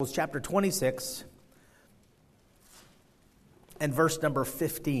Chapter 26 and verse number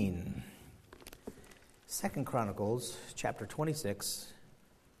 15. 2 Chronicles chapter 26.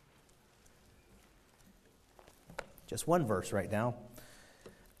 Just one verse right now.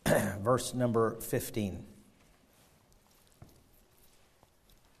 Verse number 15.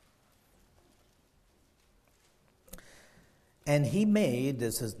 And he made,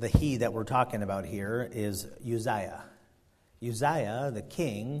 this is the he that we're talking about here, is Uzziah. Uzziah, the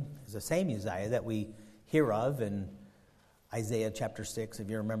king, is the same Uzziah that we hear of in Isaiah chapter 6. If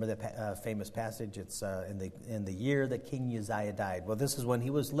you remember that famous passage, it's in the year that King Uzziah died. Well, this is when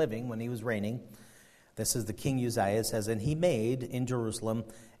he was living, when he was reigning. This is the King Uzziah. It says, and he made in Jerusalem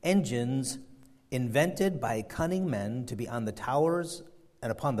engines invented by cunning men to be on the towers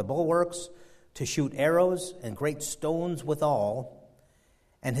and upon the bulwarks, to shoot arrows and great stones withal.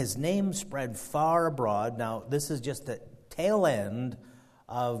 And his name spread far abroad. Now, this is just the tail end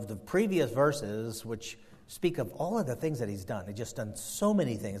of the previous verses, which speak of all of the things that he's done. He's just done so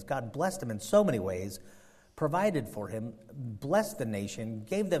many things. God blessed him in so many ways, provided for him, blessed the nation,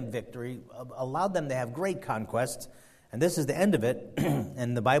 gave them victory, allowed them to have great conquests. And this is the end of it.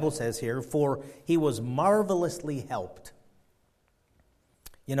 And the Bible says here, for he was marvelously helped.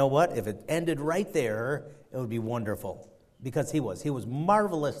 You know what? If it ended right there, it would be wonderful. Because he was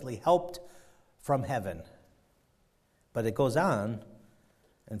marvelously helped from heaven. But it goes on,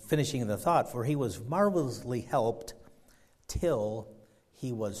 and finishing the thought, for he was marvelously helped till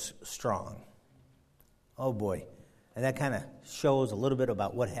he was strong. Oh boy. And that kind of shows a little bit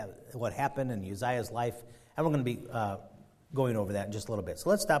about what happened in Uzziah's life. And we're going to be going over that in just a little bit. So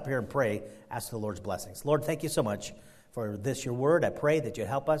let's stop here and pray, ask the Lord's blessings. Lord, thank you so much for this, your word. I pray that you'd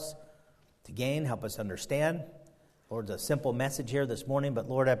help us to gain, help us understand. Lord, it's a simple message here this morning, but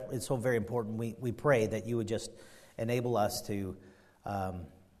Lord, it's so very important. We pray that you would just enable us to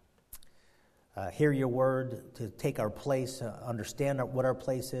hear your word, to take our place, understand what our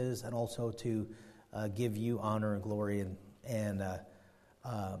place is, and also to give you honor and glory, and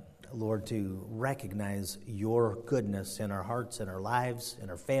Lord, to recognize your goodness in our hearts, in our lives, in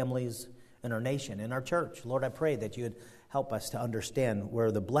our families, in our nation, in our church. Lord, I pray that you would help us to understand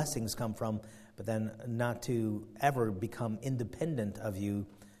where the blessings come from, but then not to ever become independent of you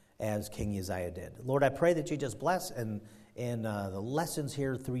as King Uzziah did. Lord, I pray that you just bless, and in the lessons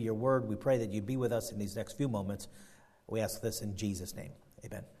here through your word, we pray that you'd be with us in these next few moments. We ask this in Jesus' name.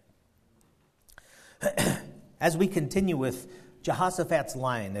 Amen. As we continue with Jehoshaphat's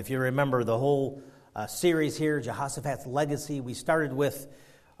line, if you remember the whole series here, Jehoshaphat's legacy, we started with,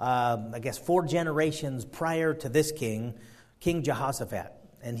 4 generations prior to this king, King Jehoshaphat.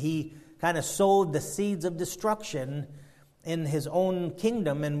 And he kind of sowed the seeds of destruction in his own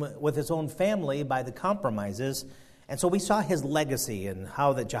kingdom and with his own family by the compromises. And so we saw his legacy and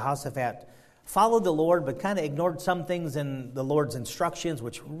how that Jehoshaphat followed the Lord but kind of ignored some things in the Lord's instructions,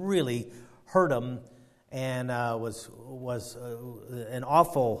 which really hurt him and was an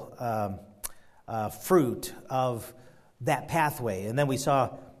awful fruit of that pathway. And then we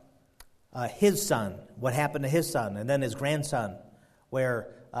saw his son, what happened to his son, and then his grandson, where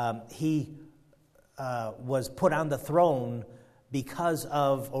he was put on the throne because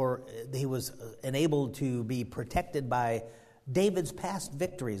of, or he was enabled to be protected by David's past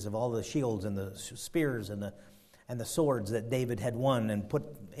victories of all the shields and the spears and the swords that David had won and put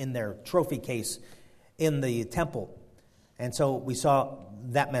in their trophy case in the temple. And so we saw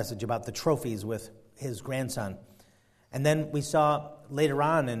that message about the trophies with his grandson. And then we saw later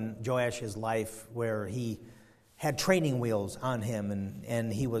on in Joash's life where he had training wheels on him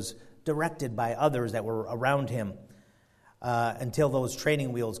and he was directed by others that were around him until those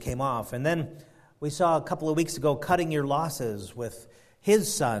training wheels came off. And then we saw a couple of weeks ago cutting your losses with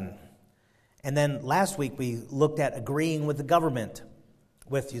his son. And then last week we looked at agreeing with the government,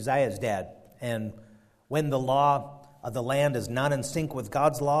 with Uzziah's dad. And when the law of the land is not in sync with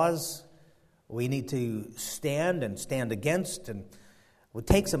God's laws, we need to stand and stand against. And it would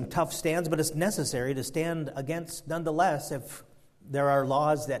take some tough stands, but it's necessary to stand against nonetheless if there are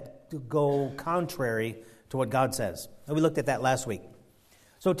laws that go contrary to what God says. And we looked at that last week.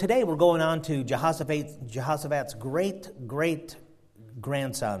 So today we're going on to Jehoshaphat's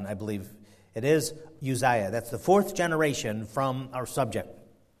great-great-grandson, I believe it is, Uzziah. That's the 4th generation from our subject.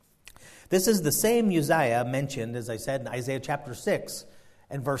 This is the same Uzziah mentioned, as I said, in Isaiah chapter 6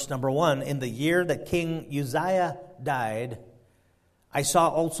 and verse number 1. In the year that King Uzziah died, I saw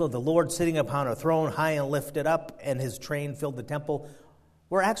also the Lord sitting upon a throne high and lifted up, and his train filled the temple.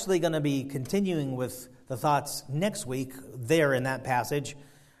 We're actually going to be continuing with the thoughts next week there in that passage.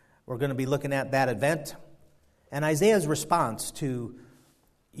 We're going to be looking at that event. And Isaiah's response to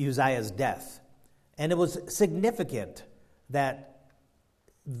Uzziah's death. And it was significant that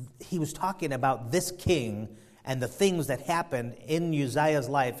he was talking about this king and the things that happened in Uzziah's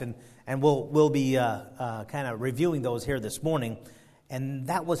life, and we'll be kind of reviewing those here this morning. And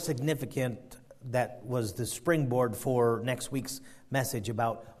that was significant. That was the springboard for next week's message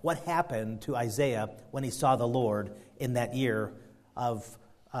about what happened to Isaiah when he saw the Lord in that year of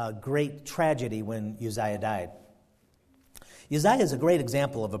great tragedy when Uzziah died. Uzziah is a great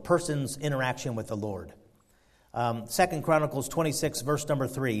example of a person's interaction with the Lord. 2 Chronicles 26, verse number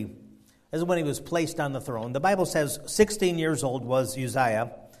 3, is when he was placed on the throne. The Bible says 16 years old was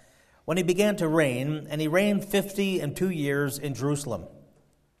Uzziah when he began to reign, and he reigned 52 years in Jerusalem.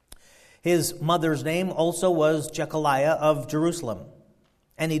 His mother's name also was Jechaliah of Jerusalem.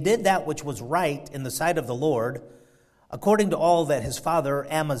 And he did that which was right in the sight of the Lord, according to all that his father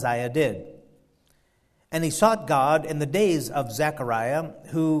Amaziah did. And he sought God in the days of Zechariah,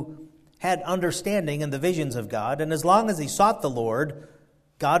 who had understanding in the visions of God. And as long as he sought the Lord,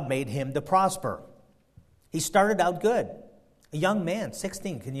 God made him to prosper. He started out good. A young man,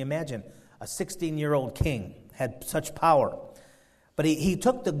 16, can you imagine? A 16-year-old king had such power. But he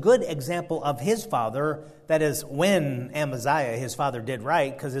took the good example of his father, that is, when Amaziah, his father, did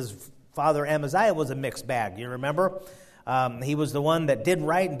right, because his father Amaziah was a mixed bag, you remember? He was the one that did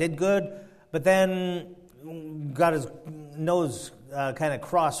right and did good, but then got his nose kind of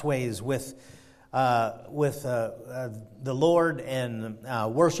crossways with the Lord and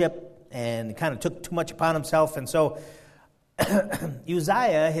worship, and kind of took too much upon himself. And so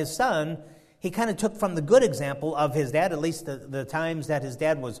Uzziah, his son, he kind of took from the good example of his dad, at least the times that his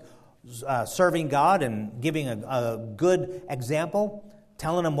dad was serving God and giving a good example,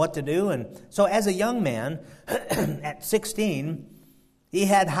 telling him what to do. And so as a young man, at 16, he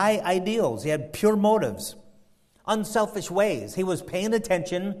had high ideals. He had pure motives, unselfish ways. He was paying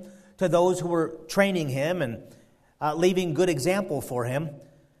attention to those who were training him and leaving good example for him.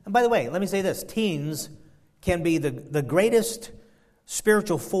 And by the way, let me say this. Teens can be the greatest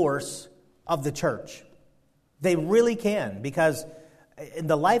spiritual force of the church. They really can, because in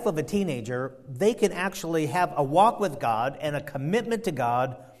the life of a teenager, they can actually have a walk with God and a commitment to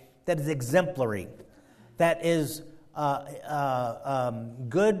God that is exemplary, that is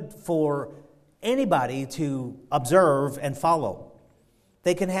good for anybody to observe and follow.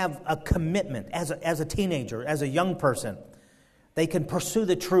 They can have a commitment as a teenager, as a young person. They can pursue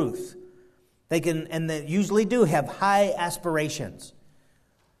the truth. They usually do have high aspirations.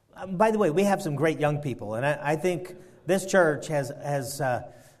 By the way, we have some great young people, and I think this church has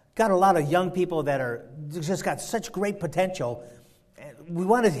got a lot of young people that are just got such great potential. We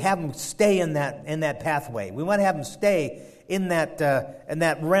want to have them stay in that pathway. We want to have them stay in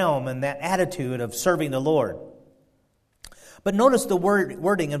that realm and that attitude of serving the Lord. But notice the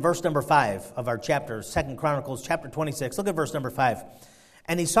wording in verse number 5 of our chapter, 2 Chronicles chapter 26. Look at verse number 5.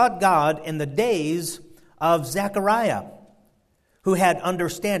 And he sought God in the days of Zechariah, who had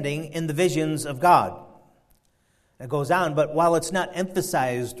understanding in the visions of God. It goes on, but while it's not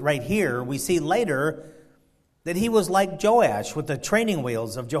emphasized right here, we see later that he was like Joash with the training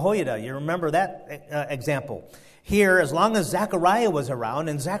wheels of Jehoiada. You remember that example. Here, as long as Zechariah was around,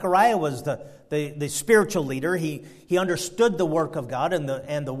 and Zechariah was the spiritual leader, he understood the work of God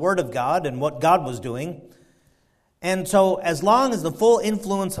and the word of God and what God was doing. And so as long as the full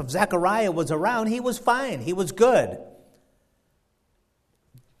influence of Zechariah was around, he was fine. He was good.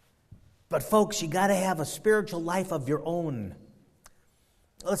 But folks, you got to have a spiritual life of your own.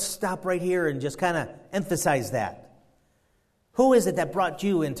 Let's stop right here and just kind of emphasize that. Who is it that brought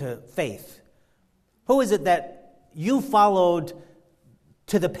you into faith? Who is it that you followed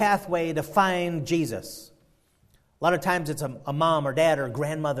to the pathway to find Jesus? A lot of times it's a mom or dad or a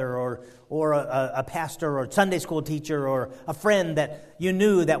grandmother or a pastor or a Sunday school teacher or a friend that you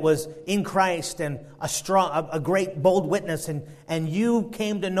knew that was in Christ and a great bold witness, and you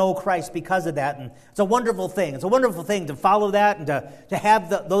came to know Christ because of that. And it's a wonderful thing. It's a wonderful thing to follow that and to have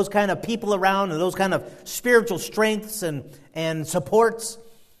those kind of people around and those kind of spiritual strengths and supports.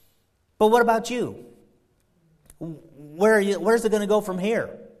 But what about you? Where's it going to go from here?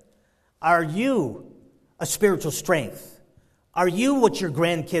 Are you a spiritual strength? Are you what your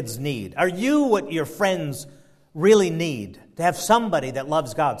grandkids need? Are you what your friends really need? To have somebody that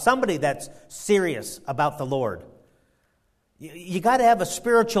loves God, somebody that's serious about the Lord. You got to have a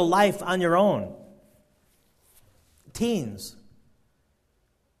spiritual life on your own. Teens,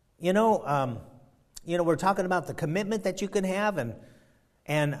 we're talking about the commitment that you can have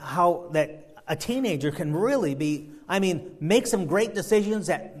and how that a teenager can really make some great decisions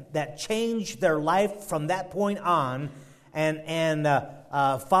that change their life from that point on, and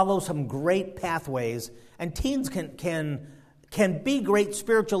follow some great pathways, and teens can be great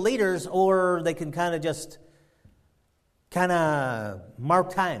spiritual leaders, or they can kind of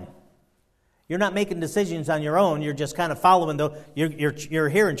mark time. You're not making decisions on your own. You're just kind of following. You're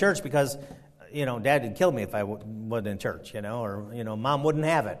here in church because, Dad would kill me if I wasn't in church, or, Mom wouldn't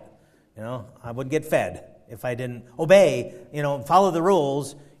have it. I wouldn't get fed if I didn't obey, follow the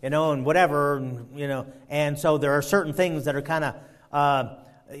rules, and whatever, and so there are certain things that are kind of,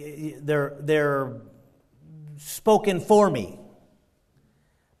 they're spoken for me.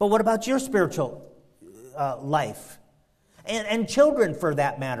 But what about your spiritual life? And children, for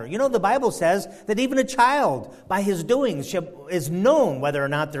that matter. The Bible says that even a child, by his doings, is known whether or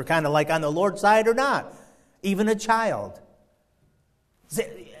not they're kind of like on the Lord's side or not. Even a child.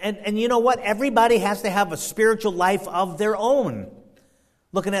 And you know what? Everybody has to have a spiritual life of their own.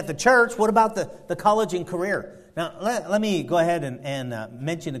 Looking at the church, what about the college and career? Now, let me go ahead and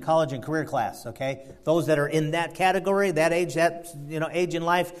mention the college and career class, okay? Those that are in that category, that age, age in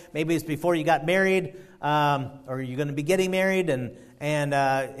life, maybe it's before you got married, or you're going to be getting married, and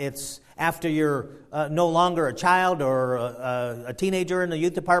it's after you're no longer a child or a teenager in the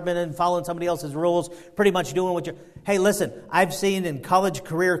youth department and following somebody else's rules, pretty much doing what you're... Hey, listen, I've seen in college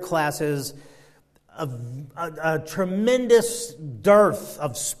career classes a tremendous dearth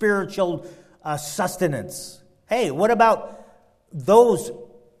of spiritual sustenance. Hey, what about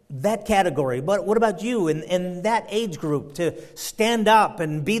that category? But what about you in that age group to stand up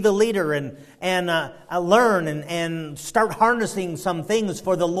and be the leader and learn and start harnessing some things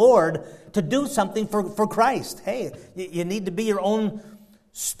for the Lord to do something for Christ? Hey, you need to be your own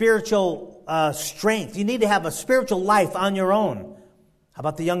spiritual strength. You need to have a spiritual life on your own. How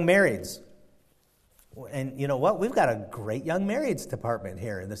about the young marrieds? And you know what? We've got a great young marrieds department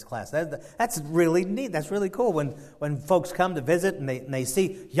here in this class. That's really neat. That's really cool. When folks come to visit and they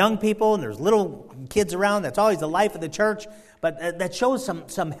see young people and there's little kids around, that's always the life of the church. But that shows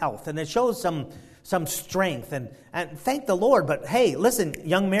some health and it shows some strength. And thank the Lord. But hey, listen,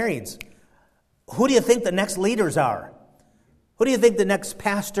 young marrieds, who do you think the next leaders are? Who do you think the next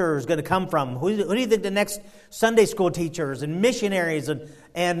pastor is going to come from? Who do you think the next Sunday school teachers and missionaries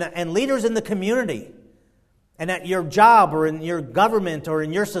and leaders in the community? And at your job or in your government or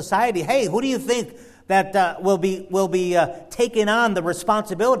in your society, hey, who do you think that will be taking on the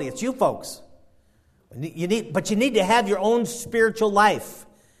responsibility? It's you folks. But you need to have your own spiritual life.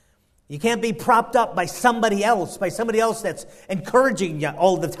 You can't be propped up by somebody else that's encouraging you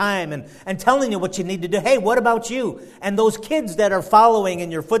all the time and telling you what you need to do. Hey, what about you? And those kids that are following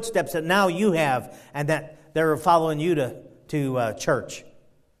in your footsteps that now you have and that they're following you to church.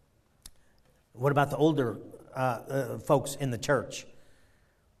 What about the older folks in the church?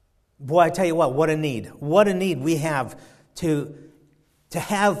 Boy, I tell you what a need. What a need we have to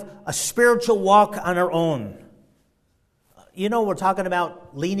have a spiritual walk on our own. We're talking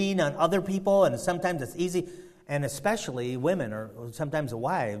about leaning on other people, and sometimes it's easy, and especially women or sometimes the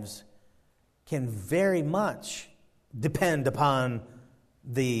wives can very much depend upon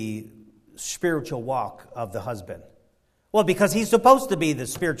the spiritual walk of the husband. Well, because he's supposed to be the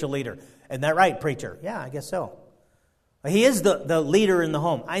spiritual leader. Isn't that right, preacher? Yeah, I guess so. He is the leader in the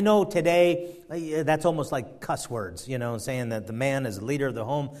home. I know today that's almost like cuss words, saying that the man is the leader of the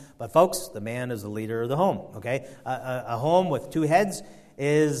home. But folks, the man is the leader of the home, okay? A home with two heads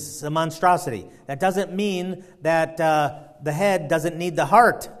is a monstrosity. That doesn't mean that the head doesn't need the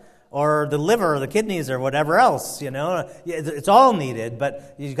heart or the liver or the kidneys or whatever else, It's all needed,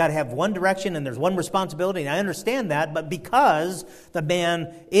 but you've got to have one direction and there's one responsibility. And I understand that, but because the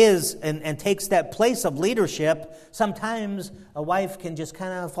man is and takes that place of leadership, sometimes a wife can just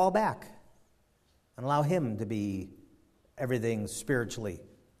kind of fall back and allow him to be everything spiritually.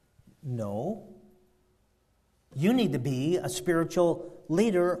 No. You need to be a spiritual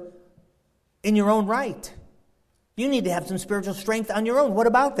leader in your own right. You need to have some spiritual strength on your own. What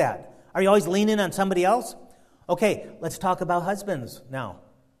about that? Are you always leaning on somebody else? Okay, let's talk about husbands now.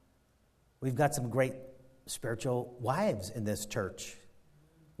 We've got some great spiritual wives in this church.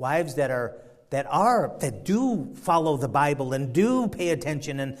 Wives that do follow the Bible and do pay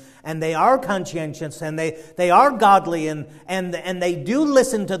attention and they are conscientious and they are godly and they do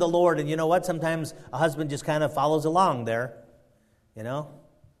listen to the Lord. And you know what? Sometimes a husband just kind of follows along there,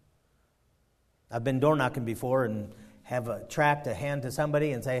 I've been door knocking before and have a tract to hand to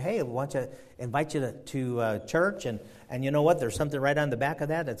somebody and say, hey, I want to invite you to church. And you know what? There's something right on the back of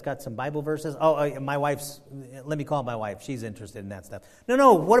that that's got some Bible verses. Let me call my wife. She's interested in that stuff.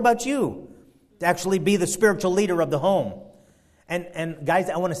 No, what about you? To actually be the spiritual leader of the home. And guys,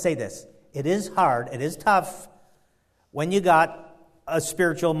 I want to say this. It is hard. It is tough when you got a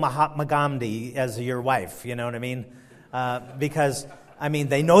spiritual Mahatma Gandhi as your wife, you know what I mean? Because, I mean,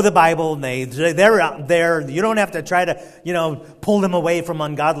 they know the Bible, and they're out there. You don't have to try to, pull them away from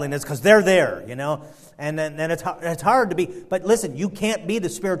ungodliness because they're there, And then it's hard to be. But listen, you can't be the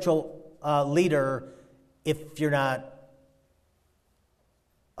spiritual leader if you're not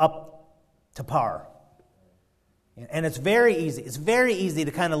up to par. And it's very easy. It's very easy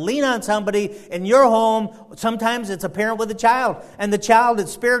to kind of lean on somebody in your home. Sometimes it's a parent with a child, and the child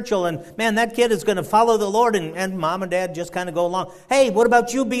is spiritual, and man, that kid is going to follow the Lord, and mom and dad just kind of go along. Hey, what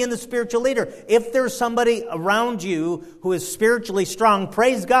about you being the spiritual leader? If there's somebody around you who is spiritually strong,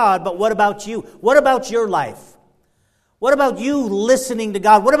 praise God, but what about you? What about your life? What about you listening to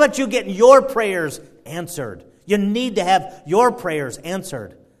God? What about you getting your prayers answered? You need to have your prayers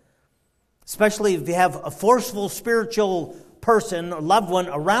answered. Especially if you have a forceful spiritual person or loved one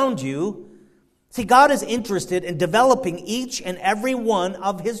around you. See, God is interested in developing each and every one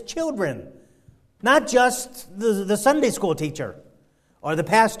of His children. Not just the Sunday school teacher or the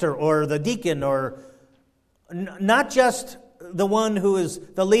pastor or the deacon or not just the one who is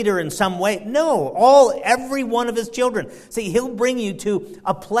the leader in some way. No, every one of His children. See, He'll bring you to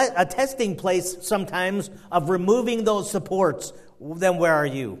a testing place sometimes of removing those supports. Then where are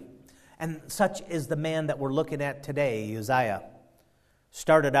you? And such is the man that we're looking at today, Uzziah.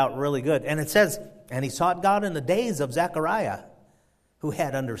 Started out really good. And it says, and he sought God in the days of Zechariah, who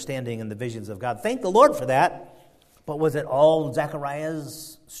had understanding in the visions of God. Thank the Lord for that. But was it all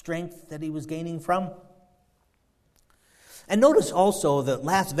Zechariah's strength that he was gaining from? And notice also the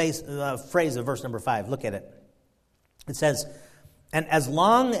last phrase of verse number 5. Look at it. It says, and as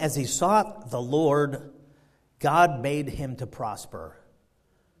long as he sought the Lord, God made him to prosper.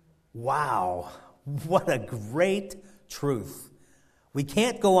 Wow, what a great truth. We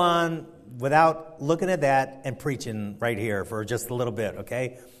can't go on without looking at that and preaching right here for just a little bit,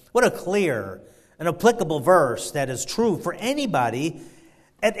 okay? What a clear and applicable verse that is true for anybody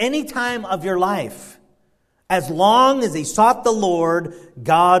at any time of your life. As long as he sought the Lord,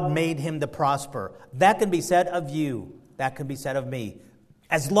 God made him to prosper. That can be said of you. That can be said of me.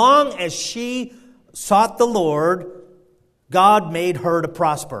 As long as she sought the Lord, God made her to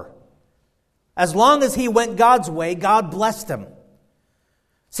prosper. As long as he went God's way, God blessed him.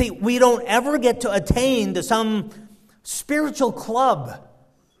 See, we don't ever get to attain to some spiritual club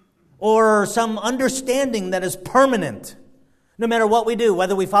or some understanding that is permanent. No matter what we do,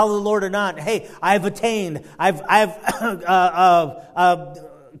 whether we follow the Lord or not, hey, I've attained, I've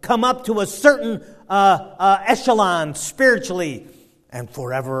come up to a certain echelon spiritually, and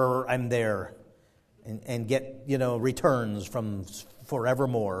forever I'm there and get returns from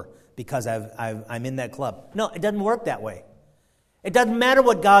forevermore. Because I'm in that club. No, it doesn't work that way. It doesn't matter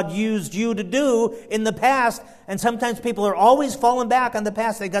what God used you to do in the past. And sometimes people are always falling back on the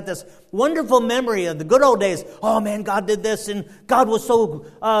past. They got this wonderful memory of the good old days. Oh man, God did this and God was so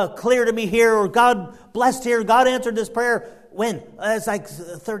clear to me here. Or God blessed here. God answered this prayer. When? It's like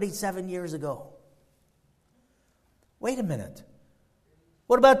 37 years ago. Wait a minute.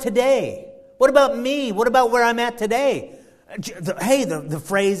 What about today? What about me? What about where I'm at today? Hey, the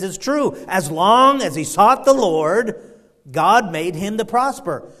phrase is true. As long as he sought the Lord, God made him to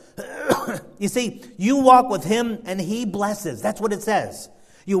prosper. You see, you walk with him and he blesses. That's what it says.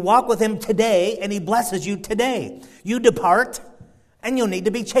 You walk with him today and he blesses you today. You depart and you'll need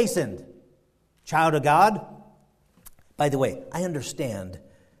to be chastened. Child of God. By the way, I understand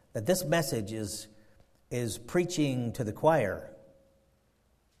that this message is preaching to the choir.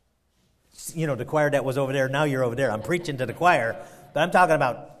 The choir that was over there, now you're over there. I'm preaching to the choir, but I'm talking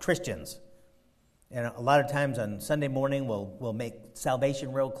about Christians. And a lot of times on Sunday morning, we'll make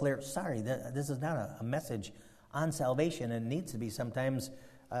salvation real clear. Sorry, this is not a message on salvation, and it needs to be sometimes,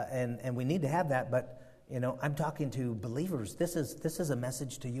 and we need to have that. But I'm talking to believers. This is a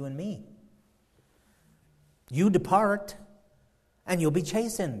message to you and me. You depart, and you'll be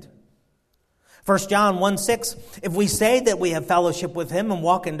chastened. 1 John 1:6, if we say that we have fellowship with him and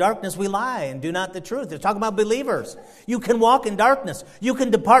walk in darkness, we lie and do not the truth. It's talking about believers. You can walk in darkness. You can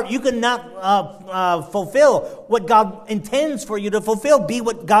depart. You can not fulfill what God intends for you to fulfill. Be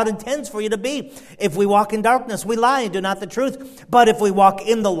what God intends for you to be. If we walk in darkness, we lie and do not the truth. But if we walk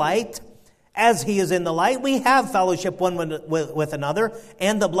in the light, as he is in the light, we have fellowship one with another,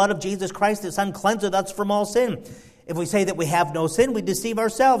 and the blood of Jesus Christ, his Son, cleanseth us from all sin. If we say that we have no sin, we deceive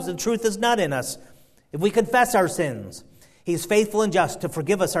ourselves, and truth is not in us. If we confess our sins, he is faithful and just to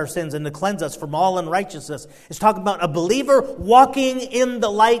forgive us our sins and to cleanse us from all unrighteousness. It's talking about a believer walking in the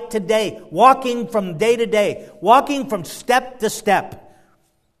light today, walking from day to day, walking from step to step.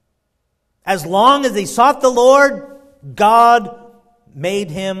 As long as he sought the Lord, God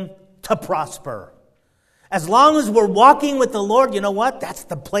made him to prosper. As long as we're walking with the Lord, you know what? That's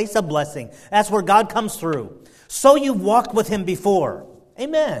the place of blessing. That's where God comes through. So you've walked with him before.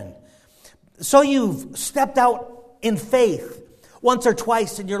 Amen. So you've stepped out in faith once or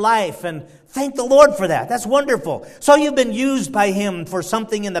twice in your life, and thank the Lord for that. That's wonderful. So you've been used by him for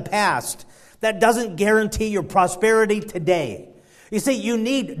something in the past that doesn't guarantee your prosperity today. You see, you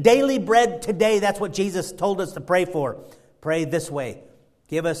need daily bread today. That's what Jesus told us to pray for. Pray this way.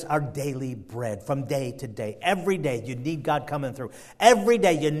 Give us our daily bread from day to day. Every day you need God coming through. Every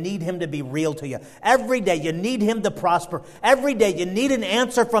day you need him to be real to you. Every day you need him to prosper. Every day you need an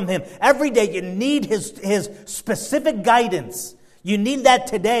answer from him. Every day you need his specific guidance. You need that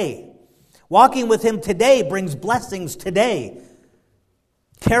today. Walking with him today brings blessings today.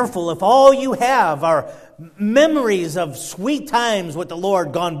 Careful if all you have are memories of sweet times with the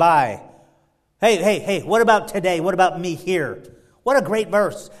Lord gone by. Hey, what about today? What about me here? What a great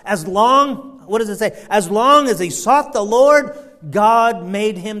verse. What does it say? As long as he sought the Lord, God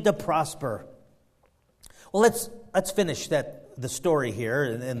made him to prosper. Well, let's finish the story here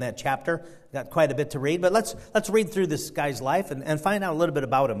in that chapter. Got quite a bit to read, but let's read through this guy's life and find out a little bit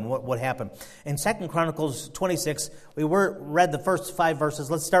about him, what happened. In 2 Chronicles 26, we read the first 5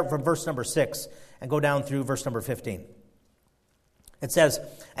 verses. Let's start from verse number 6 and go down through verse number 15. It says,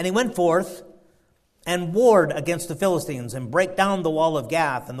 "And he went forth and warred against the Philistines, and brake down the wall of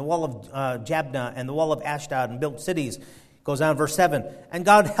Gath, and the wall of Jabneh, and the wall of Ashdod, and built cities." Goes on, verse 7. "And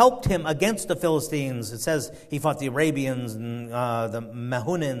God helped him against the Philistines." It says he fought the Arabians and the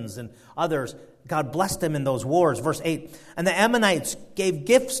Mahunins and others. God blessed him in those wars. Verse 8. "And the Ammonites gave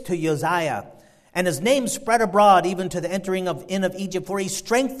gifts to Uzziah, and his name spread abroad even to the entering in of Egypt, for he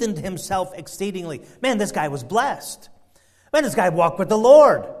strengthened himself exceedingly." Man, this guy was blessed. Man, this guy walked with the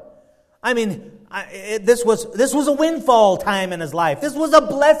Lord. I mean, this was a windfall time in his life. This was a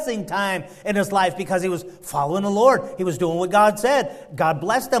blessing time in his life because he was following the Lord. He was doing what God said. God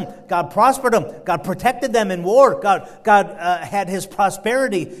blessed him. God prospered him. God protected them in war. God had his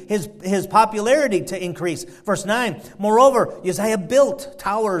prosperity, his popularity to increase. Verse 9, "Moreover, Uzziah built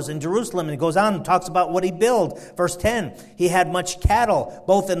towers in Jerusalem." And he goes on and talks about what he built. Verse 10, "He had much cattle,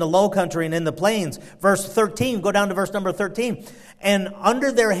 both in the low country and in the plains." Verse 13, go down to verse number 13. "And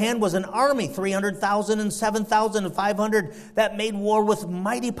under their hand was an army, 300,000 and 7,500, that made war with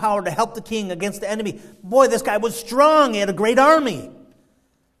mighty power to help the king against the enemy." Boy, this guy was strong. He had a great army.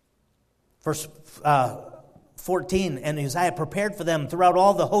 Verse 14, "And Uzziah prepared for them throughout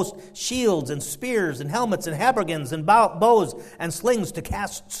all the host shields and spears and helmets and habergeons and bows and slings to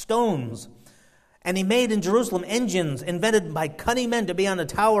cast stones. And he made in Jerusalem engines invented by cunning men to be on the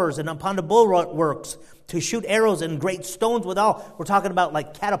towers and upon the bulwarks, to shoot arrows and great stones withal." We're talking about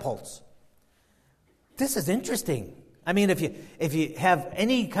like catapults. This is interesting. I mean, if you have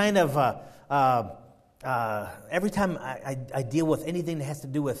any kind of every time I deal with anything that has to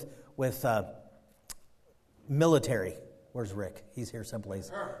do with military. Where's Rick? He's here someplace.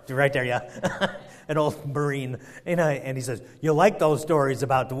 Right there, yeah. An old Marine. And he says, "You like those stories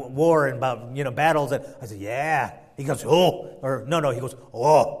about war and about battles?" And I said, "Yeah." He goes, "Oh," or no, he goes,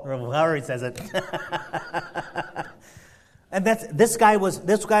 "Oh," or however he says it. And this guy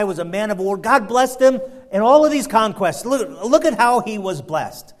was a man of war. God blessed him in all of these conquests. Look at how he was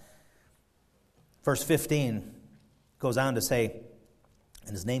blessed. Verse 15 goes on to say,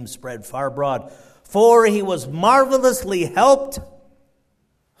 "And his name spread far abroad, for he was marvelously helped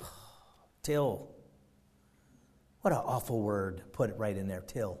till." What an awful word. Put it right in there,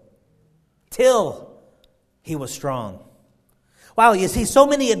 till he was strong. Wow, you see so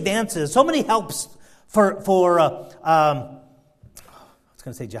many advances, so many helps for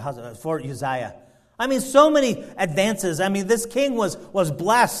Jehoshaphat, for Uzziah. I mean, so many advances. I mean, this king was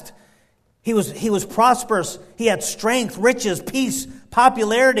blessed. He was prosperous. He had strength, riches, peace,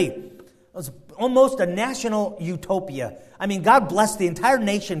 popularity. It was almost a national utopia. I mean, God blessed the entire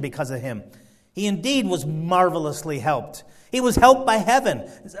nation because of him. He indeed was marvelously helped. He was helped by heaven.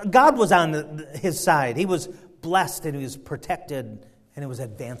 God was on his side. He was blessed and he was protected and he was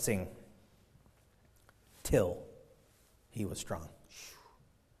advancing till he was strong.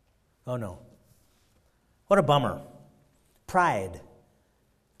 Oh no. What a bummer. Pride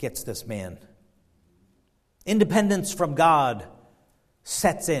gets this man. Independence from God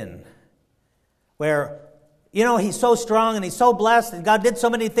sets in. Where, he's so strong and he's so blessed and God did so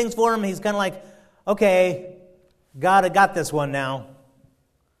many things for him. He's kind of like, okay, God, I got this one now.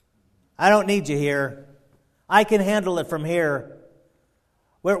 I don't need you here. I can handle it from here.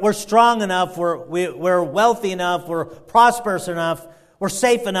 We're strong enough. We're wealthy enough. We're prosperous enough. We're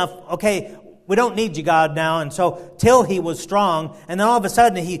safe enough. Okay, we don't need you, God, now. And so till he was strong, and then all of a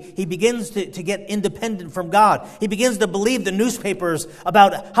sudden he begins to get independent from God. He begins to believe the newspapers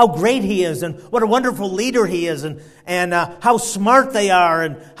about how great he is and what a wonderful leader he is and how smart they are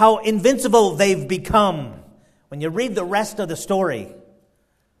and how invincible they've become. When you read the rest of the story,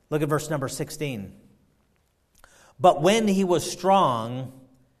 look at verse number 16. But when he was strong,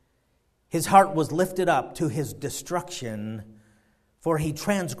 his heart was lifted up to his destruction, for he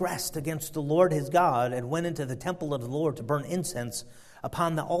transgressed against the Lord his God and went into the temple of the Lord to burn incense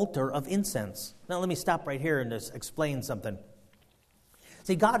upon the altar of incense. Now let me stop right here and just explain something.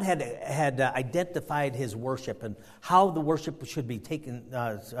 See, God had identified his worship and how the worship should be taken,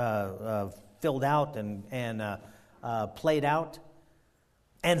 filled out and played out,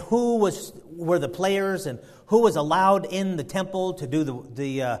 and who were the players and who was allowed in the temple to do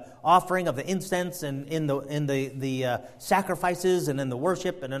the offering of the incense and in the sacrifices and in the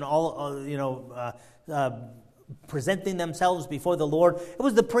worship and in all presenting themselves before the Lord. It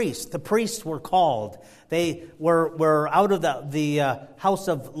was the priests. The priests were called. They were out of the house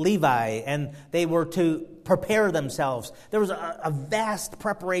of Levi, and they were to prepare themselves. There was a vast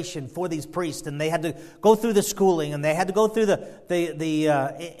preparation for these priests, and they had to go through the schooling, and they had to go through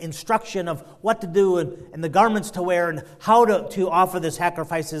the instruction of what to do and the garments to wear and how to offer the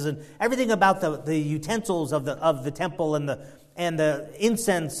sacrifices and everything about the utensils of the temple and the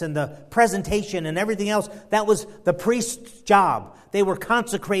incense and the presentation and everything else. That was the priest's job. They were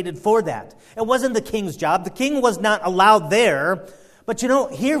consecrated for that. It wasn't the king's job. The king was not allowed there. But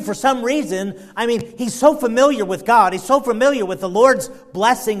here for some reason, he's so familiar with God, he's so familiar with the Lord's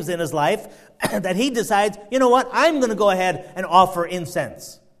blessings in his life that he decides, you know what, I'm going to go ahead and offer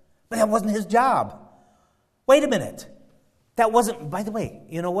incense. But that wasn't his job. Wait a minute. That wasn't, by the way,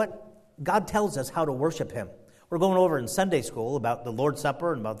 you know what? God tells us how to worship him. We're going over in Sunday school about the Lord's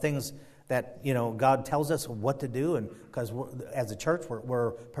Supper and about things that, God tells us what to do. And because as a church,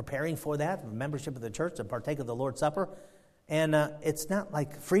 we're preparing for that, membership of the church, to partake of the Lord's Supper. And it's not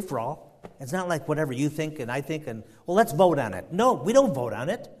like free-for-all. It's not like whatever you think and I think, and, well, let's vote on it. No, we don't vote on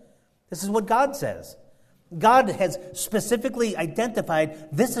it. This is what God says. God has specifically identified,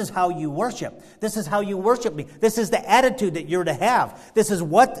 this is how you worship. This is how you worship me. This is the attitude that you're to have. This is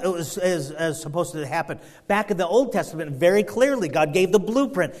what is supposed to happen. Back in the Old Testament, very clearly, God gave the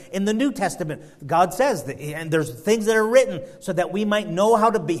blueprint. In the New Testament, God says, and there's things that are written so that we might know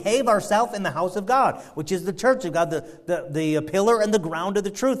how to behave ourselves in the house of God, which is the church of God, the pillar and the ground of the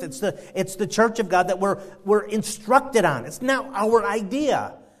truth. It's the church of God that we're instructed on. It's not our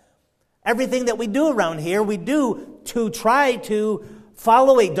idea. Everything that we do around here, we do to try to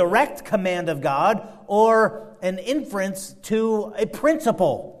follow a direct command of God or an inference to a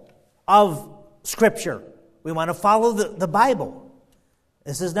principle of Scripture. We want to follow the Bible.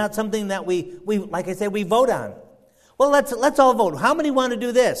 This is not something that we like I said, we vote on. Well, let's all vote. How many want to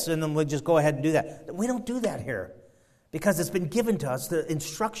do this? And then we'll just go ahead and do that. We don't do that here because it's been given to us, the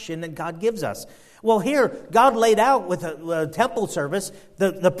instruction that God gives us. Well, here, God laid out with a temple service,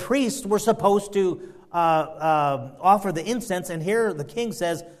 the priests were supposed to offer the incense, and here the king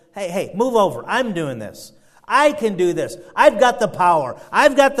says, hey, move over. I'm doing this. I can do this. I've got the power.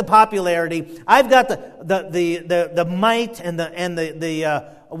 I've got the popularity. I've got the might and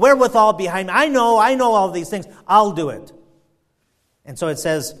the wherewithal behind me. I know all these things. I'll do it. And so it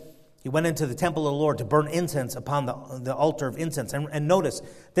says, he went into the temple of the Lord to burn incense upon the altar of incense. And notice,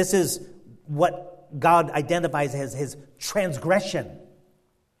 this is what God identifies as his transgression,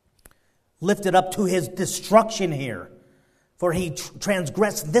 lifted up to his destruction here. For he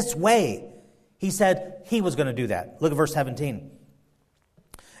transgressed this way. He said he was going to do that. Look at verse 17.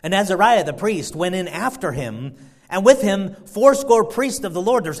 And Azariah the priest went in after him, and with him 80 priests of the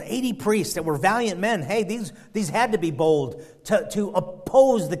Lord. There's 80 priests that were valiant men. Hey, these had to be bold to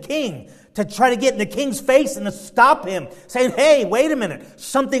oppose the king, to try to get in the king's face and to stop him, saying, hey, wait a minute,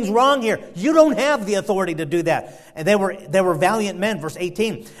 something's wrong here. You don't have the authority to do that. And they were valiant men, verse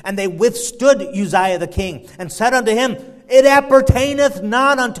 18. And they withstood Uzziah the king, and said unto him, it appertaineth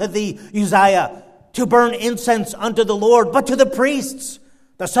not unto thee, Uzziah, to burn incense unto the Lord, but to the priests,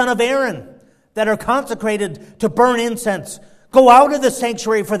 the son of Aaron, that are consecrated to burn incense. Go out of the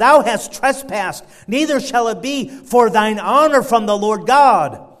sanctuary, for thou hast trespassed, neither shall it be for thine honor from the Lord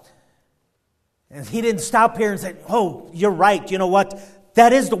God. And he didn't stop here and say, oh, you're right. You know what?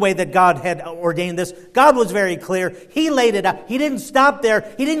 That is the way that God had ordained this. God was very clear. He laid it out. He didn't stop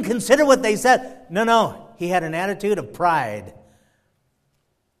there. He didn't consider what they said. No. He had an attitude of pride.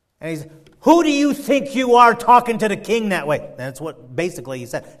 And he said, who do you think you are talking to the king that way? That's what basically he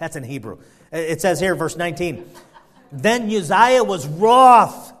said. That's in Hebrew. It says here, verse 19, then Uzziah was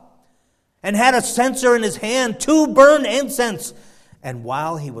wroth and had a censer in his hand to burn incense. And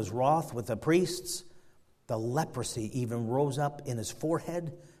while he was wroth with the priests, the leprosy even rose up in his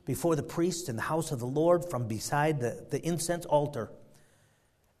forehead before the priests in the house of the Lord from beside the incense altar.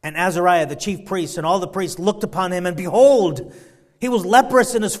 And Azariah, the chief priest, and all the priests looked upon him, and behold, he was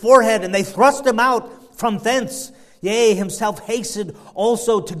leprous in his forehead, and they thrust him out from thence. Yea, himself hastened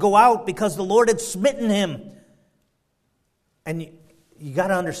also to go out, because the Lord had smitten him. And you got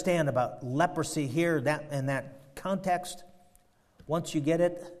to understand about leprosy here, that in that context. Once you get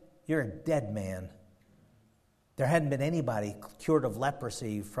it, you're a dead man. There hadn't been anybody cured of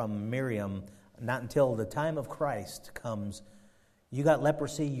leprosy from Miriam, not until the time of Christ comes. You got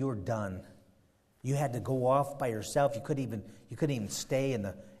leprosy, you're done. You had to go off by yourself. You couldn't even stay in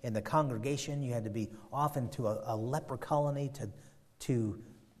the congregation. You had to be off into a leper colony to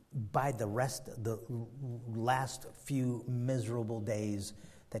bide the last few miserable days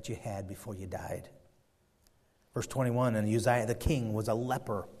that you had before you died. Verse 21, and Uzziah the king was a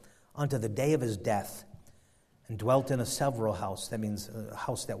leper unto the day of his death, and dwelt in a several house. That means a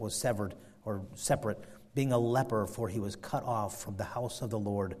house that was severed or separate, being a leper, for he was cut off from the house of the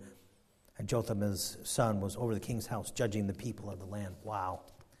Lord. And Jotham his son was over the king's house, judging the people of the land. Wow.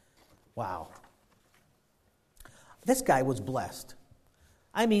 This guy was blessed.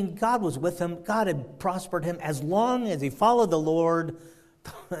 I mean, God was with him. God had prospered him as long as he followed the Lord.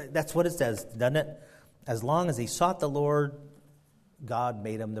 That's what it says, doesn't it? As long as he sought the Lord, God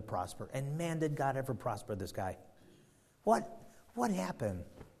made him to prosper. And man, did God ever prosper this guy. What happened?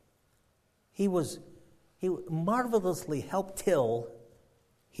 He marvelously helped till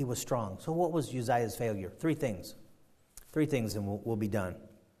he was strong. So what was Uzziah's failure? Three things, and we'll be done.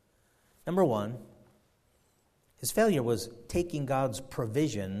 Number one, his failure was taking God's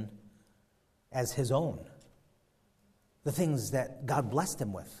provision as his own. The things that God blessed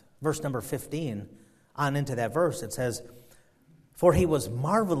him with. Verse number 15, on into that verse, it says, for he was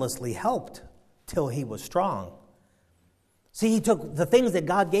marvelously helped till he was strong. See, he took the things that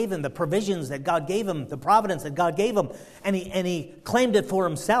God gave him, the provisions that God gave him, the providence that God gave him, and he claimed it for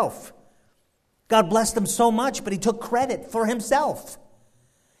himself. God blessed him so much, but he took credit for himself.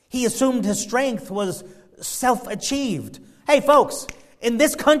 He assumed his strength was self-achieved. Hey, folks, in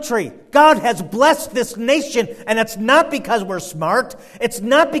this country, God has blessed this nation, and it's not because we're smart. It's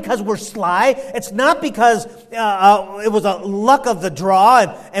not because we're sly. It's not because it was a luck of the draw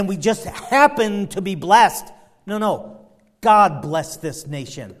and we just happened to be blessed. No. God blessed this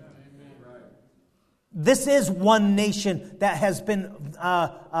nation. This is one nation that has been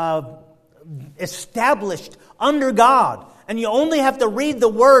established under God. And you only have to read the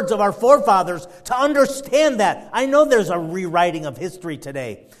words of our forefathers to understand that. I know there's a rewriting of history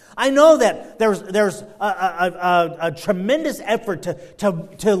today. I know that there's a tremendous effort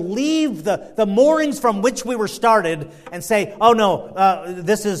to leave the moorings from which we were started and say, oh no,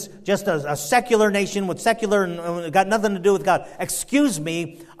 this is just a secular nation with secular and got nothing to do with God. Excuse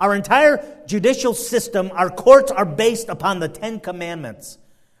me, our entire judicial system, our courts are based upon the 10 Commandments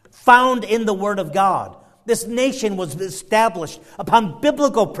found in the Word of God. This nation was established upon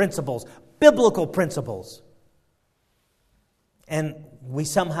biblical principles. And we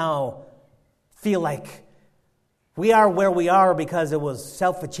somehow feel like we are where we are because it was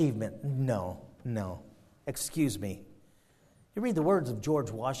self-achievement. No. Excuse me. You read the words of George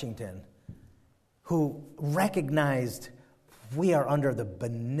Washington, who recognized we are under the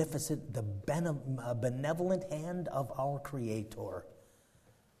benevolent hand of our Creator.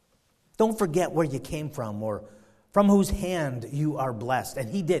 Don't forget where you came from or from whose hand you are blessed. And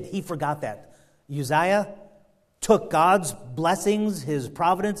he did. He forgot that. Uzziah took God's blessings, his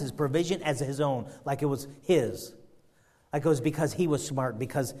providence, his provision as his own, like it was his. Like it was because he was smart,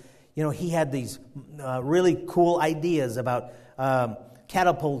 because he had these really cool ideas about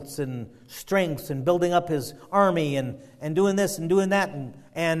catapults and strengths and building up his army and doing this and doing that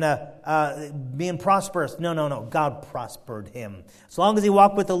and being prosperous. No. God prospered him. As long as he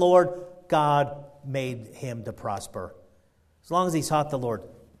walked with the Lord, God made him to prosper. As long as he sought the Lord.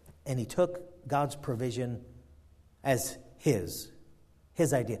 And he took God's provision as his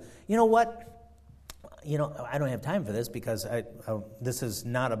idea. You know what? I don't have time for this because this is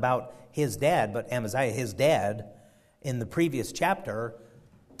not about his dad, but Amaziah, his dad, in the previous chapter,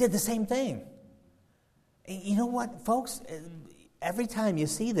 did the same thing. You know what, folks? Every time you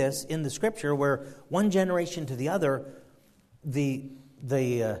see this in the Scripture, where one generation to the other, the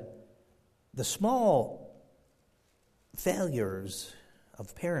small failures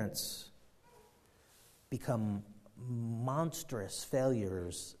of parents become monstrous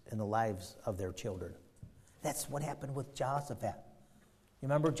failures in the lives of their children. That's what happened with Jehoshaphat. You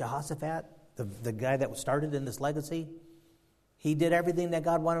remember Jehoshaphat, the guy that started in this legacy? He did everything that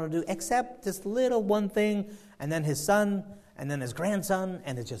God wanted him to do, except this little one thing, and then his son, and then his grandson,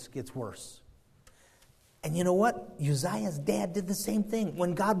 and it just gets worse. And you know what? Uzziah's dad did the same thing.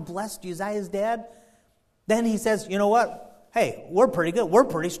 When God blessed Uzziah's dad, then he says, you know what? Hey, we're pretty good. We're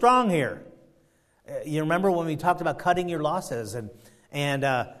pretty strong here. You remember when we talked about cutting your losses, and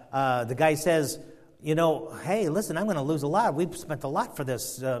the guy says, you know, hey, listen, I'm going to lose a lot. We've spent a lot for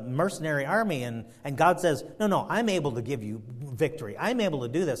this mercenary army. And God says, no, I'm able to give you victory. I'm able to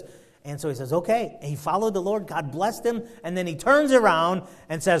do this. And so he says, okay. And he followed the Lord. God blessed him. And then he turns around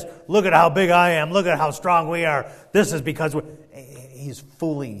and says, look at how big I am. Look at how strong we are. This is because he's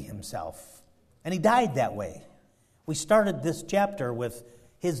fooling himself. And he died that way. We started this chapter with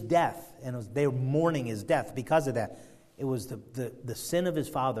his death. And they were mourning his death because of that. It was the sin of his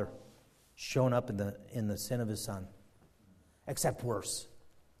father shown up in the sin of his son, except worse.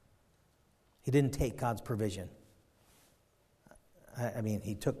 He didn't take God's provision. I mean,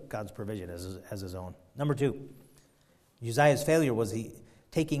 he took God's provision as his own. Number 2, Uzziah's failure was he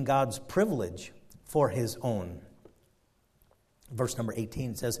taking God's privilege for his own. Verse number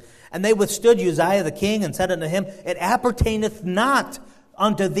 18 says, and they withstood Uzziah the king and said unto him, it appertaineth not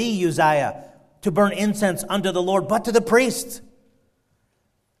unto thee, Uzziah, to burn incense unto the Lord, but to the priests.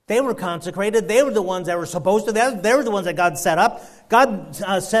 They were consecrated. They were the ones that were supposed to. They were the ones that God set up. God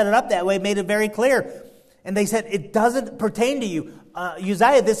set it up that way, made it very clear. And they said, it doesn't pertain to you.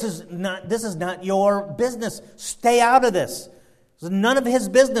 Uzziah, this is not your business. Stay out of this. It's none of his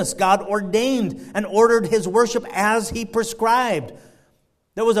business. God ordained and ordered his worship as he prescribed.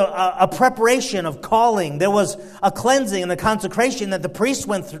 There was a preparation of calling. There was a cleansing and a consecration that the priests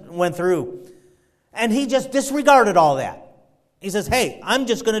went through. And he just disregarded all that. He says, hey, I'm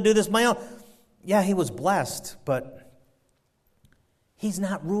just going to do this my own. Yeah, he was blessed, but he's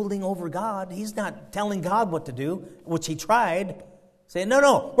not ruling over God. He's not telling God what to do, which he tried. Saying,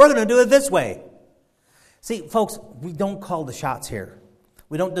 no, we're going to do it this way. See, folks, we don't call the shots here.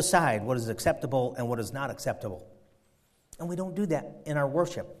 We don't decide what is acceptable and what is not acceptable. And we don't do that in our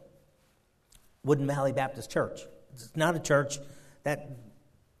worship. Woodland Valley Baptist Church. It's not a church that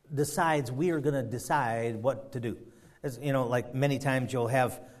decides we are going to decide what to do. As, you know, like many times you'll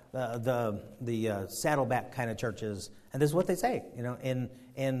have the saddleback kind of churches, and this is what they say. You know, in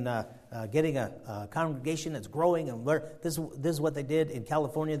getting a congregation that's growing, and this is what they did in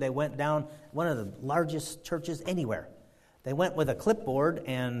California. They went down one of the largest churches anywhere. They went with a clipboard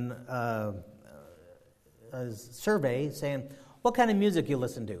and a survey saying, "What kind of music you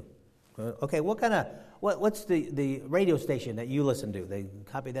listen to?" Okay, what's the radio station that you listen to? They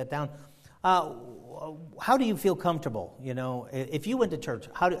copied that down. How do you feel comfortable? You know, if you went to church,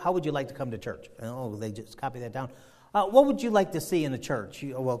 how would you like to come to church? Oh, they just copy that down. What would you like to see in the church?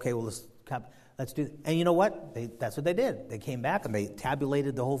 Let's do. And you know what? That's what they did. They came back and they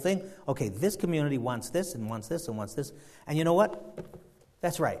tabulated the whole thing. Okay, this community wants this and wants this and wants this. And you know what?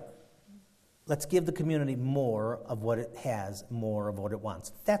 That's right. Let's give the community more of what it has, more of what it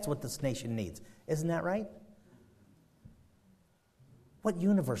wants. That's what this nation needs. Isn't that right? What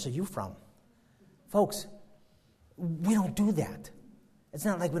universe are you from? Folks, we don't do that. It's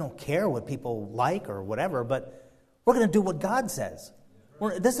not like we don't care what people like or whatever, but we're going to do what God says.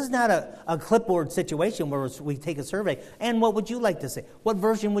 This is not a clipboard situation where we take a survey. And what would you like to say? What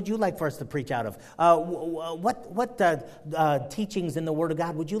version would you like for us to preach out of? What teachings in the Word of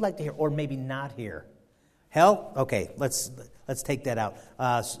God would you like to hear or maybe not hear? Hell? Okay, let's take that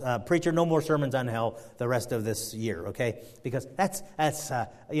out. Preacher, no more sermons on hell the rest of this year, okay? Because that's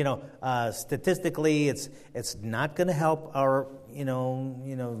statistically, it's not going to help our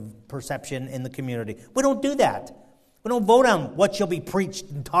perception in the community. We don't do that. We don't vote on what shall be preached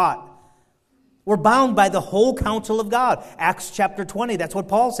and taught. We're bound by the whole counsel of God. Acts chapter 20, that's what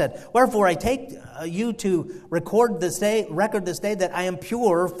Paul said. Wherefore I take you to record this day that I am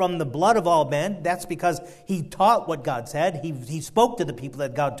pure from the blood of all men. That's because he taught what God said. He spoke to the people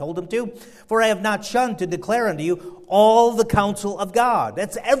that God told him to. For I have not shunned to declare unto you all the counsel of God.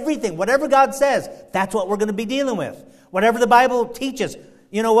 That's everything. Whatever God says, that's what we're going to be dealing with. Whatever the Bible teaches.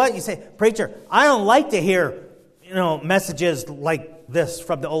 You know what? You say, preacher, I don't like to hear messages like this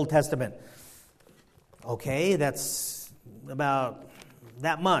from the Old Testament. Okay, that's about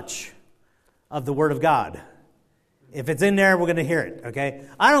that much of the Word of God. If it's in there, we're going to hear it, okay?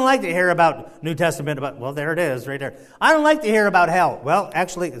 I don't like to hear about New Testament, there it is, right there. I don't like to hear about hell. Well,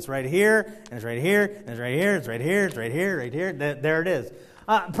 actually, it's right here, and it's right here, and it's right here, it's right here, it's right here, right here. There it is.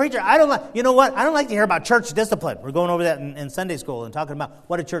 Preacher, I don't like to hear about church discipline. We're going over that in Sunday school and talking about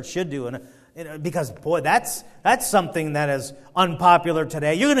what a church should do. And Because, boy, that's something that is unpopular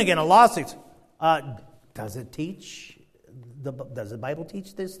today. You're going to get a lawsuit. Does the Bible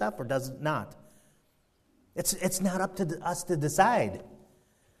teach this stuff, or does it not? It's not up to us to decide.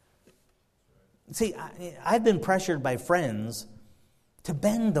 See, I've been pressured by friends to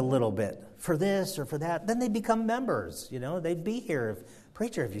bend a little bit for this or for that. Then they become members. They'd be here.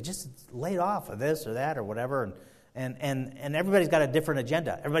 Preacher, if you just laid off of this or that or whatever, and everybody's got a different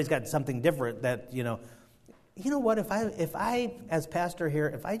agenda. Everybody's got something different that, you know what, if I as pastor here,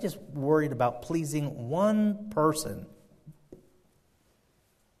 if I just worried about pleasing one person,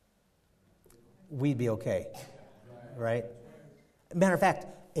 we'd be okay, right? Matter of fact,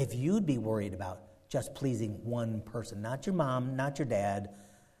 if you'd be worried about just pleasing one person, not your mom, not your dad,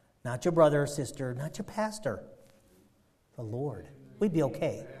 not your brother or sister, not your pastor, the Lord, we'd be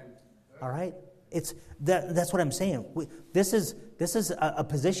okay. All right? That's what I'm saying. This is a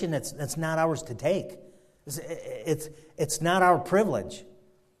position that's not ours to take. It's not our privilege.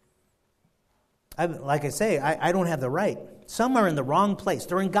 Like I say, I don't have the right. Some are in the wrong place.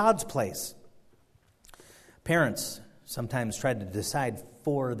 They're in God's place. Parents sometimes try to decide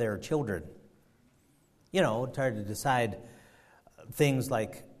for their children. Try to decide things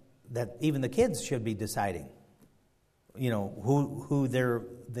like that even the kids should be deciding. Who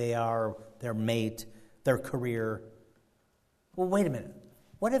they are, their mate, their career. Well, wait a minute.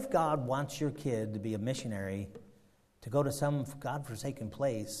 What if God wants your kid to be a missionary, to go to some God-forsaken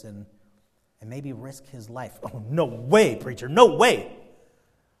place and maybe risk his life? Oh, no way, preacher, no way.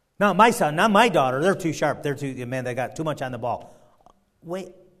 Not my son, not my daughter. They're too sharp. They got too much on the ball. Wait,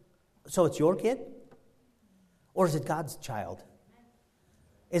 so it's your kid? Or is it God's child?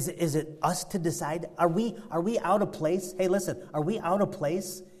 Is it us to decide? Are we out of place? Hey, listen, are we out of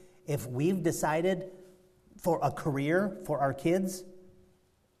place if we've decided for a career for our kids,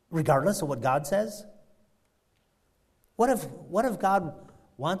 regardless of what God says? What if God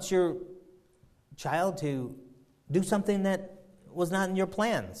wants your child to do something that was not in your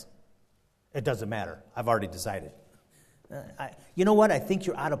plans? It doesn't matter. I've already decided. You know what? I think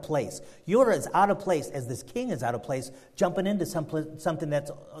you're out of place. You're as out of place as this king is out of place, jumping into something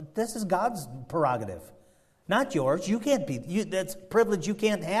this is God's prerogative, not yours. You can't be. That's privilege you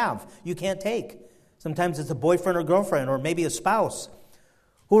can't have. You can't take. Sometimes it's a boyfriend or girlfriend, or maybe a spouse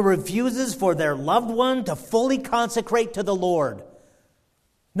who refuses for their loved one to fully consecrate to the Lord.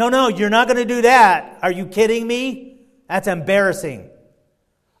 No, you're not going to do that. Are you kidding me? That's embarrassing.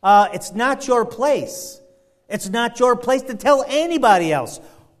 It's not your place. It's not your place to tell anybody else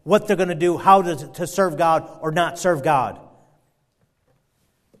what they're going to do, how to serve God or not serve God.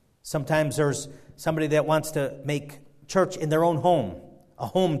 Sometimes there's somebody that wants to make church in their own home, a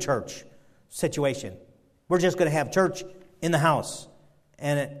home church situation. We're just going to have church in the house.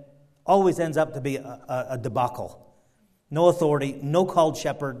 And it always ends up to be a debacle. No authority, no called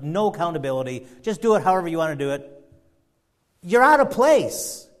shepherd, no accountability. Just do it however you want to do it. You're out of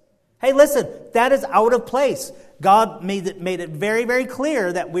place. Hey, listen, that is out of place. God made it very, very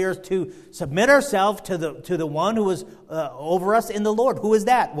clear that we are to submit ourselves to the one who is over us in the Lord. Who is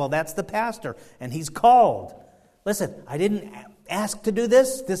that? Well, that's the pastor, and he's called. Listen, I didn't ask to do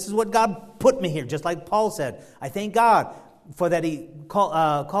this. This is what God put me here, just like Paul said. I thank God for that he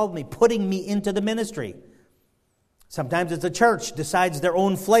called me, putting me into the ministry. Sometimes it's a church decides their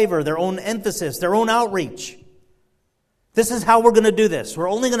own flavor, their own emphasis, their own outreach. This is how we're going to do this. We're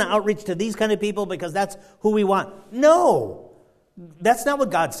only going to outreach to these kind of people because that's who we want. No, that's not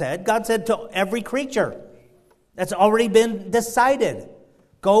what God said. God said to every creature. That's already been decided.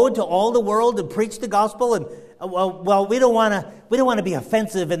 Go into all the world and preach the gospel. And we don't want to be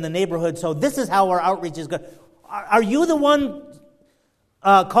offensive in the neighborhood. So this is how our outreach is going. Are you the one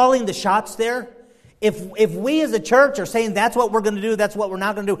calling the shots there? If we as a church are saying that's what we're going to do, that's what we're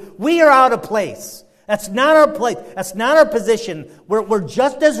not going to do, we are out of place. That's not our place. That's not our position. We're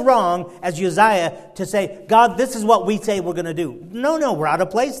just as wrong as Uzziah to say, God, this is what we say we're going to do. No, we're out of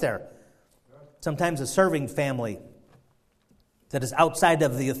place there. Sometimes a serving family that is outside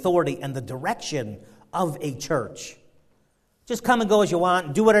of the authority and the direction of a church. Just come and go as you want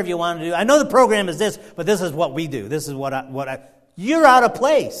and do whatever you want to do. I know the program is this, but this is what we do. This is what I you're out of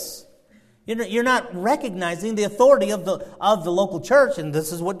place. You're not recognizing the authority of the local church, and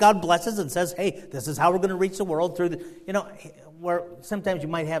this is what God blesses and says, hey, this is how we're going to reach the world through where sometimes you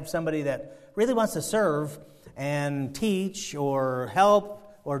might have somebody that really wants to serve and teach or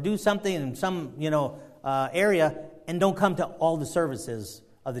help or do something in some area and don't come to all the services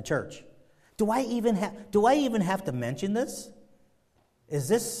of the church. Do I even have to mention this? Is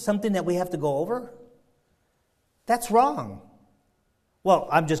this something that we have to go over? That's wrong. Well,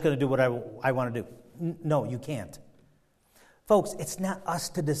 I'm just going to do what I want to do. No, you can't. Folks, it's not us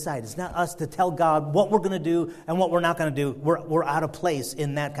to decide. It's not us to tell God what we're going to do and what we're not going to do. We're out of place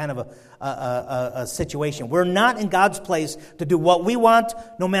in that kind of a situation. We're not in God's place to do what we want,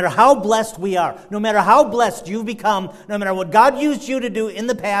 no matter how blessed we are, no matter how blessed you've become, no matter what God used you to do in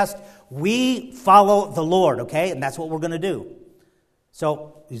the past. We follow the Lord, okay? And that's what we're going to do.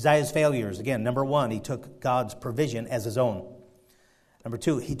 So, Uzziah's failures. Again, number one, he took God's provision as his own. Number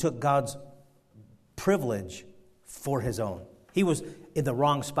two, he took God's privilege for his own. He was in the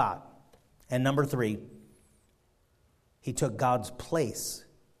wrong spot. And number three, he took God's place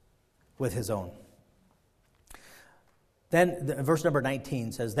with his own. Then, verse number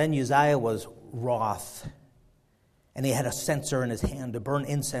 19 says, Then Uzziah was wroth, and he had a censer in his hand to burn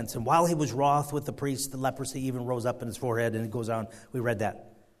incense. And while he was wroth with the priest, the leprosy even rose up in his forehead. And it goes on. We read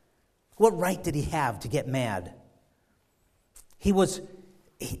that. What right did he have to get mad? He was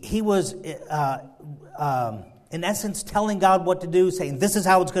in essence telling God what to do, saying this is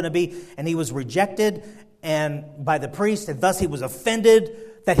how it's going to be. And he was rejected and by the priest, and thus he was offended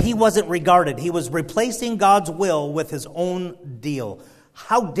that he wasn't regarded. He was replacing God's will with his own deal.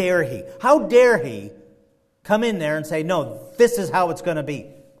 How dare he? How dare he come in there and say, no, this is how it's going to be.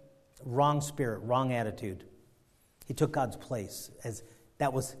 Wrong spirit, wrong attitude. He took God's place as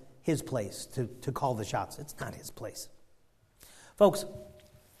that was his place to call the shots. It's not his place. Folks,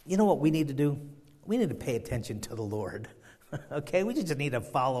 you know what we need to do? We need to pay attention to the Lord. Okay? We just need to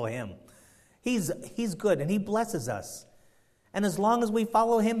follow him. He's good and he blesses us. And as long as we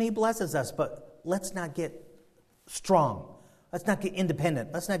follow him, he blesses us. But let's not get strong. Let's not get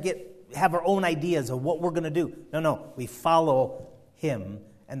independent. Let's not have our own ideas of what we're going to do. No. We follow him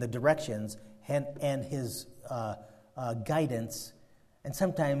and the directions and his guidance. And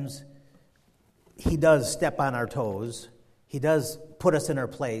sometimes he does step on our toes. He does put us in our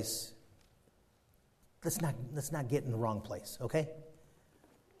place. Let's not get in the wrong place, okay?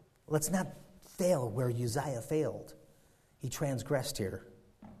 Let's not fail where Uzziah failed. He transgressed here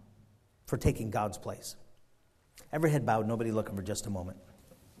for taking God's place. Every head bowed, nobody looking for just a moment.